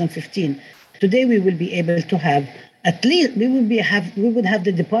 2015, today we will be able to have at least we would have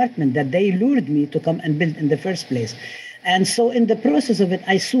the department that they lured me to come and build in the first place. And so in the process of it,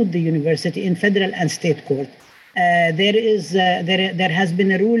 I sued the university in federal and state court. There has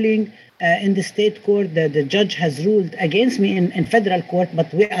been a ruling in the state court. The judge has ruled against me in federal court,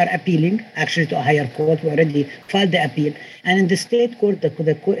 but we are appealing actually to a higher court. We already filed the appeal. And in the state court,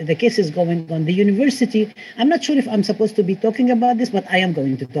 the case is going on. The university, I'm not sure if I'm supposed to be talking about this, but I am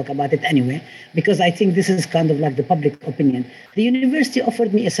going to talk about it anyway, because I think this is kind of like the public opinion. The university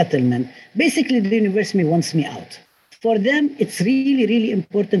offered me a settlement. Basically, the university wants me out. For them, it's really, really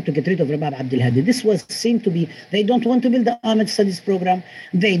important to get rid of Rabab Abdelhadi. This was seen to be, they don't want to build the Ahmed Studies program.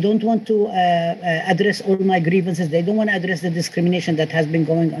 They don't want to address all my grievances. They don't want to address the discrimination that has been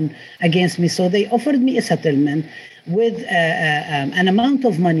going on against me. So they offered me a settlement with an amount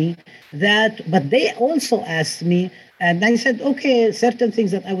of money but they also asked me, and I said, okay, certain things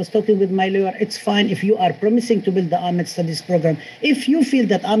that I was talking with my lawyer, it's fine if you are promising to build the Ahmed Studies program. If you feel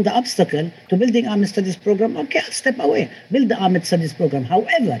that I'm the obstacle to building Ahmed Studies program, okay, I'll step away, build the Ahmed Studies program.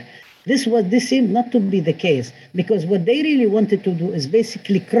 However, this seemed not to be the case, because what they really wanted to do is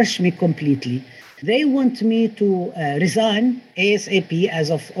basically crush me completely. They want me to resign ASAP as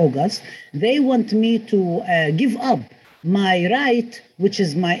of August. They want me to give up my right, which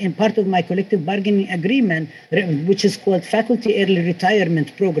is part of my collective bargaining agreement, which is called Faculty Early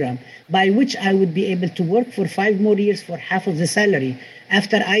Retirement Program, by which I would be able to work for 5 more years for half of the salary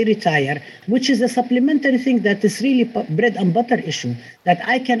after I retire, which is a supplementary thing that is really bread and butter issue, that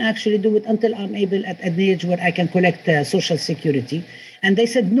I can actually do it until I'm able at an age where I can collect Social Security. And they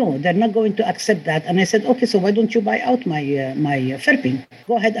said, no, they're not going to accept that. And I said, okay, so why don't you buy out my FERPing?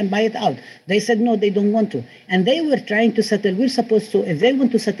 Go ahead and buy it out. They said, no, they don't want to. And they were trying to settle. We're supposed to, if they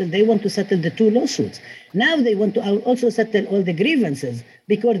want to settle, they want to settle the 2 lawsuits. Now they want to also settle all the grievances,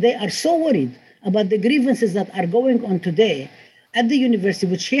 because they are so worried about the grievances that are going on today at the university,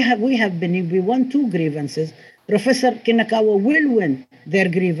 which we won 2 grievances. Professor Kinakawa will win their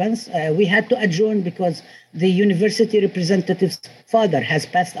grievance. We had to adjourn because the university representative's father has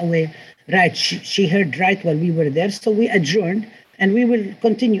passed away. Right, she heard right while we were there, so we adjourned, and we will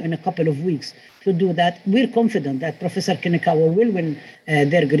continue in a couple of weeks to do that. We're confident that Professor Kinakawa will win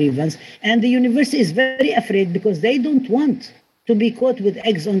their grievance, and the university is very afraid because they don't want to be caught with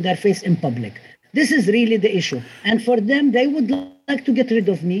eggs on their face in public. This is really the issue, and for them, they would like to get rid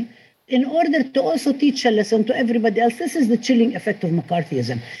of me in order to also teach a lesson to everybody else. This is the chilling effect of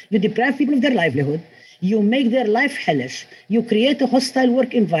McCarthyism. You deprive people of their livelihood, you make their life hellish, you create a hostile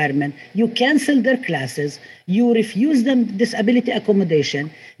work environment, you cancel their classes, you refuse them disability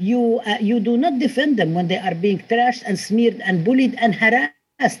accommodation, you do not defend them when they are being trashed and smeared and bullied and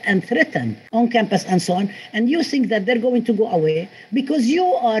harassed and threatened on campus and so on, and you think that they're going to go away because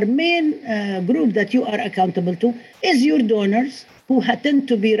your main group that you are accountable to is your donors, who tend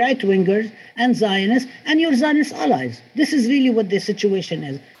to be right-wingers and Zionists, and your Zionist allies. This is really what the situation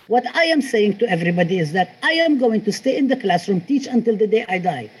is. What I am saying to everybody is that I am going to stay in the classroom, teach until the day I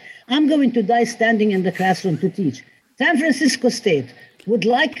die. I'm going to die standing in the classroom to teach. San Francisco State would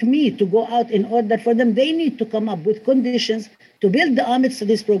like me to go out in order for them. They need to come up with conditions to build the Ahmed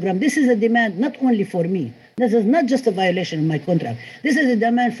Studies program. This is a demand not only for me. This is not just a violation of my contract. This is a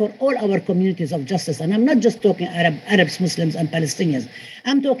demand for all our communities of justice. And I'm not just talking Arabs, Muslims, and Palestinians.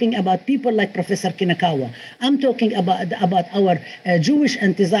 I'm talking about people like Professor Kinakawa. I'm talking about our Jewish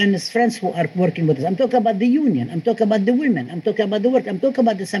and Zionist friends who are working with us. I'm talking about the union. I'm talking about the women. I'm talking about the work. I'm talking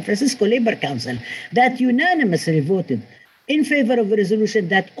about the San Francisco Labor Council that unanimously voted in favor of a resolution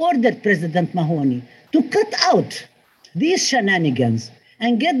that ordered President Mahoney to cut out these shenanigans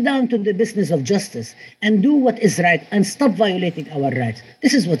and get down to the business of justice and do what is right and stop violating our rights.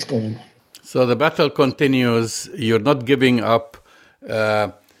 This is what's going on. So the battle continues. You're not giving up.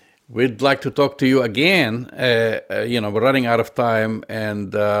 We'd like to talk to you again. We're running out of time.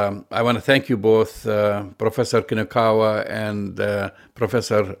 And I want to thank you both, Professor Kinakawa and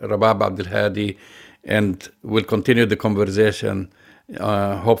Professor Rabab Abdelhadi. And we'll continue the conversation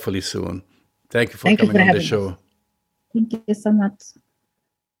hopefully soon. Thank you for coming on the show. Thank you so much.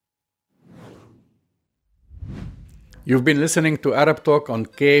 You've been listening to Arab Talk on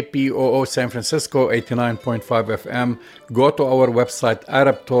KPOO San Francisco 89.5 FM. Go to our website,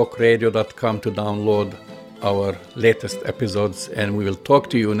 arabtalkradio.com, to download our latest episodes, and we will talk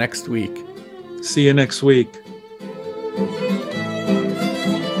to you next week. See you next week.